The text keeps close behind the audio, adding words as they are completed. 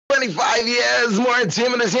25 years, more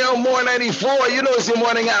entertainment is here on More 94. You know it's your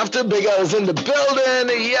morning after. Big L's in the building.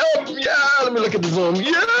 Yep, yeah. Let me look at the Zoom.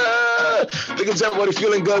 Yeah. Look at everybody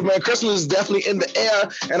feeling good, man. Christmas is definitely in the air.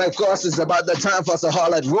 And of course, it's about that time for us to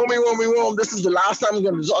holler at Romy. This is the last time I'm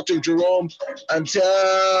going to talk to Jerome until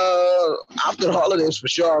after the holidays for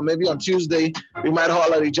sure. Maybe on Tuesday, we might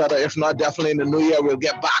holler at each other. If not, definitely in the new year, we'll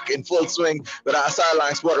get back in full swing with our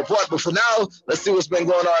Sideline Sport Report. But for now, let's see what's been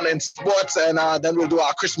going on in sports, and then we'll do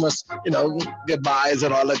our Christmas, goodbyes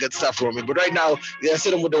and all that good stuff for me. But right now, yeah,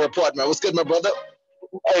 sitting with the report, man. What's good, my brother?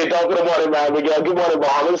 Hey, good morning, man. Good morning,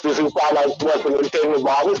 Bahamas. This is Sideline Sports and Entertainment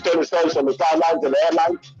Bahamas. 30 cents on the sidelines and the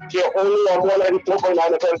airlines. Here only on 194.9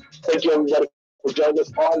 FM. Thank you, everybody, for joining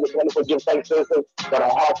us on this wonderful Give Thanks Thursday that I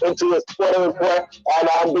hop into a sport report.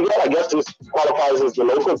 And again, I guess this qualifies as the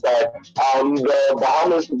local side. The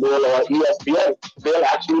Bahamas Bowl or ESPN, they'll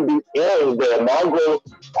actually be airing the inaugural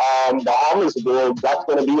Bahamas Bowl. That's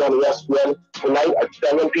going to be on ESPN tonight at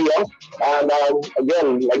 7 p.m. And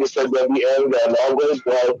again, like I said, they'll be airing the inaugural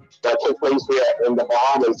bowl that took place here in the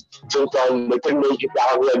Bahamas. Since they couldn't make it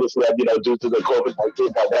down here this year, due to the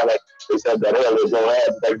COVID-19 pandemic, they said that, hey, we'll go ahead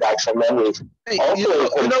and bring back some memories. Hey, you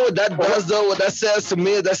know what that does, though? What that says to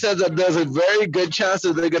me, that says that there's a very good chance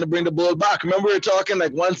that they're going to bring the bull back. Remember, we were talking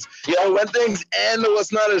like once, when things end,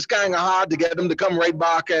 it's kind of hard to get them to come right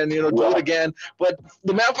back and, do it again. But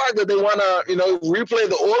the matter of fact that they want to, replay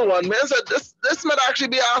the old one, man, said this might actually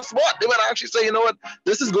be our sport. They might actually say, you know what,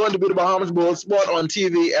 this is going to be the Bahamas Bowl sport on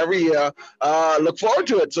TV every year. Look forward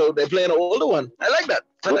to it. So they're playing an older one. I like that.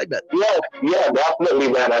 Yeah, definitely,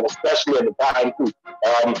 man, and especially at the time too.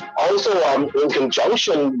 Also, in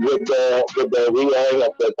conjunction with the re-airing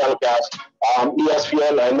of the telecast,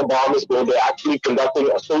 ESPN and the Bahamas Bowl, they're actually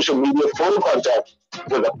conducting a social media photo contest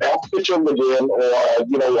for the best picture of the game,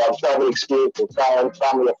 or travel experience with fans,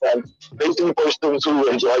 family, or friends, basically for students who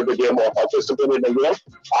enjoy the game or participate in the game.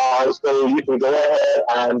 So you can go ahead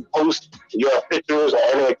and post your pictures or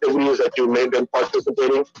any activities that you may have been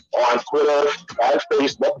participating on Twitter and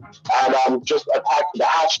Facebook, and just attach the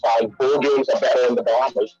hashtag "Bowl Games Are Better in the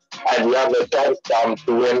Bahamas," and you have the chance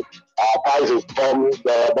to win prizes from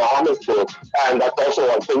the Bahamas Bowl, and that's also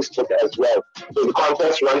on Facebook as well. So the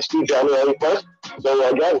contest runs through January 1st. So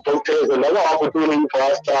again, there's another opportunity for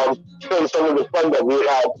us to film some of the fun that we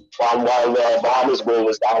had while the Bahamas Bowl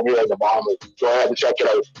was down here in the Bahamas. Go ahead and check it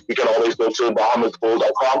out. You can always go to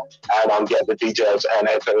bahamasbowl.com and get the details and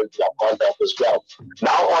enter into that contest as well. Now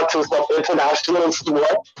on to some international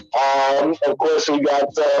sport. Of course, we got,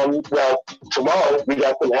 tomorrow we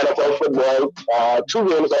got some NFL football. 2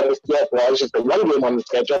 games on the schedule. Well, it's just the 1 game on the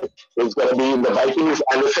schedule. It's going to be the Vikings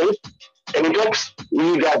and the Saints. Any picks?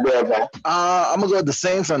 Who you got there, man? I'm going to go with the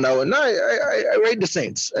Saints on that one. No, I rate the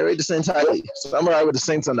Saints. I rate the Saints highly. So I'm all right with the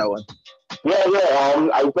Saints on that one. Yeah.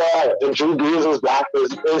 I thought Drew Brees is back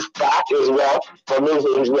as well from his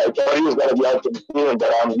injury. I thought he was going to be out for the season,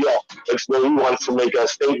 but it's he wants to make a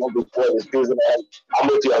statement before the season ends. I'm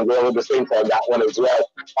with you. I'm going with the Saints on that one as well.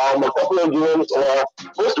 A couple of games,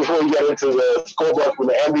 first before we get into the scoreboard from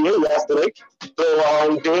the NBA yesterday.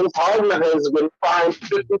 So James Harden has been fined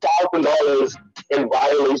 $50,000 in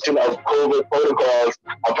violation of COVID protocols.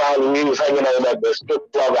 Apparently, he was hanging out at the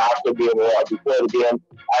strip club after the game or before the game,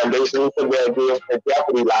 and basically put their game in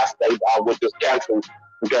jeopardy last night, which was canceled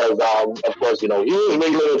because, of course, he was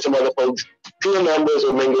mingling with some other folks. Team members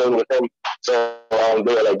were mingling with him, so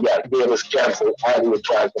they were like, the game was canceled, and he was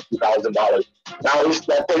trying $50,000. Now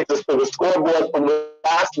that takes us to the scoreboard from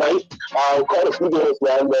last night. Quite a few games,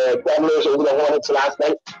 man. The Cavaliers over the Hornets last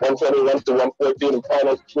night, 121 to 114 in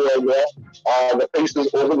final score there. The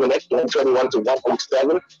Pacers over the Knicks, 121 to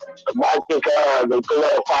 107. The Magic, they pulled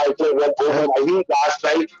out a 5-point win over my Heat last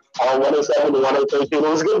night, 107 to 113. It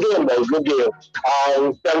was a good game, though. Good game.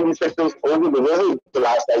 76ers over the Wizards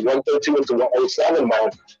last night, 113 to 107, man.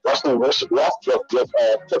 Russell Westbrook with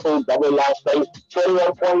a triple-double last night,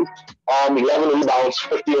 21 points, 11 rebounds,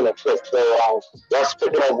 15 assists. So let's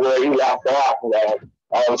pick it up where he left off, man.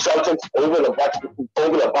 Celtics over the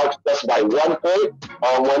Bucks just by 1 point,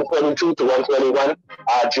 122 to 121.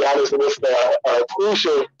 Giannis missed a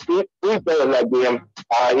crucial free throw in that game.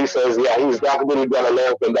 He says, he's definitely going to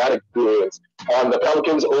learn from that experience. The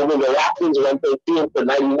Pelicans over the Raptors, 113 to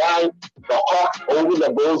 99. The Hawks over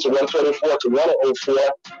the Bulls, 124 to 104.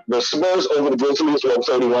 The Spurs over the Grizzlies,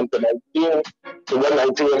 131 to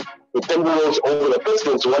 119. The Timberwolves over the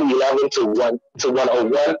Pistons, 111 to to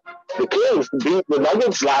 101. The Kings beat the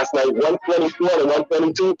Nuggets last night, 124 to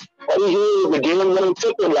 122. Buddy Hield, the game-winning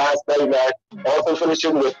ticket last night, man. Also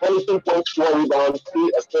finishing with 22 points, 4 rebounds,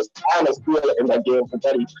 3 assists, and a steal in that game for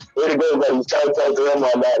Buddy. Way to go, buddy. Shout out to him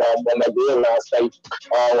on that game last night.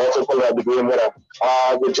 Also pulling out the game winner.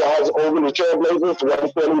 The Jazz over the Trailblazers,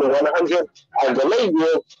 120 to 100. And the late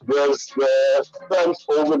game was the Suns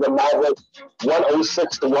over the Mavericks,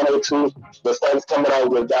 106 to 102. The Suns coming out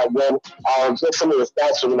with that win. Just some of the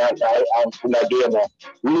stats from that game.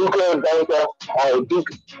 Luka Doncic,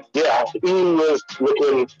 he was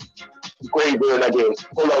looking great during that game.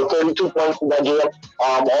 Pulled out 32 points in that game.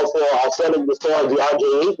 Also, outside of the star,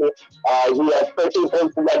 DeAndre Ayton, he had 13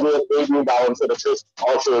 points in that game, 8 rebounds and assists,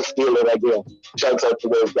 also a steal in that game. Shouts out to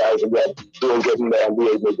those guys again, doing good in the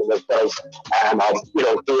NBA, making themselves, and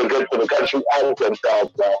doing good for the country and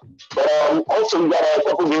themselves. But also, we got a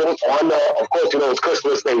couple games on. Of course, it's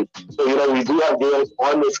Christmas Day, so we do have games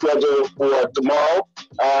on the schedule for tomorrow.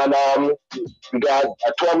 And we got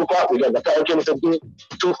at 12 o'clock, we got the Pelicans at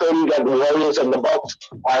 2:30, we got the Warriors and the Bucks,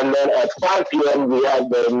 and then at 5 p.m. we have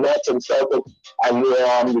the Nets and Celtics, and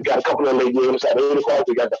we got a couple of late games at 8 o'clock.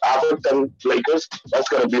 We got the Mavericks and Lakers. That's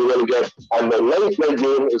going to be really good. And the late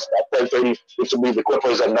game is at 10:30, which will be the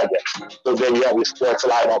Clippers and Nuggets. So then you have your sports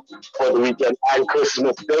lineup for the weekend and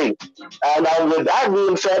Christmas Day. And with that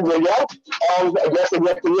being said, I guess I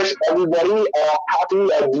get to wish everybody happy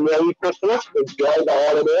and Merry Christmas. Enjoy the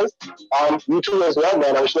holidays. You too as well,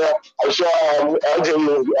 man. I'm sure LJ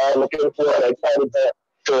is looking forward and excited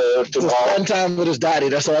to spend time with his daddy.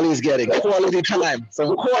 That's all he's getting. Quality time.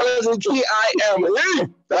 So quality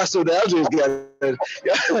time. That's what the LJ is getting.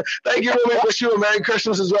 Yeah. Thank you, Roman. Wish you a Merry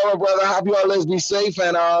Christmas as well, my brother. Happy holidays. Be safe,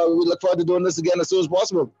 and we look forward to doing this again as soon as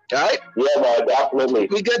possible. All right? Yeah, man, definitely.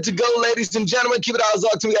 We good to go, ladies and gentlemen. Keep it out,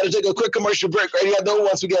 Zog. We got to take a quick commercial break right here, though.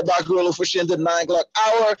 Once we get back, we'll officially into the 9 o'clock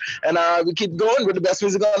hour, and we keep going with the best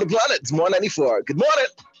music on the planet. It's more 94. Good morning.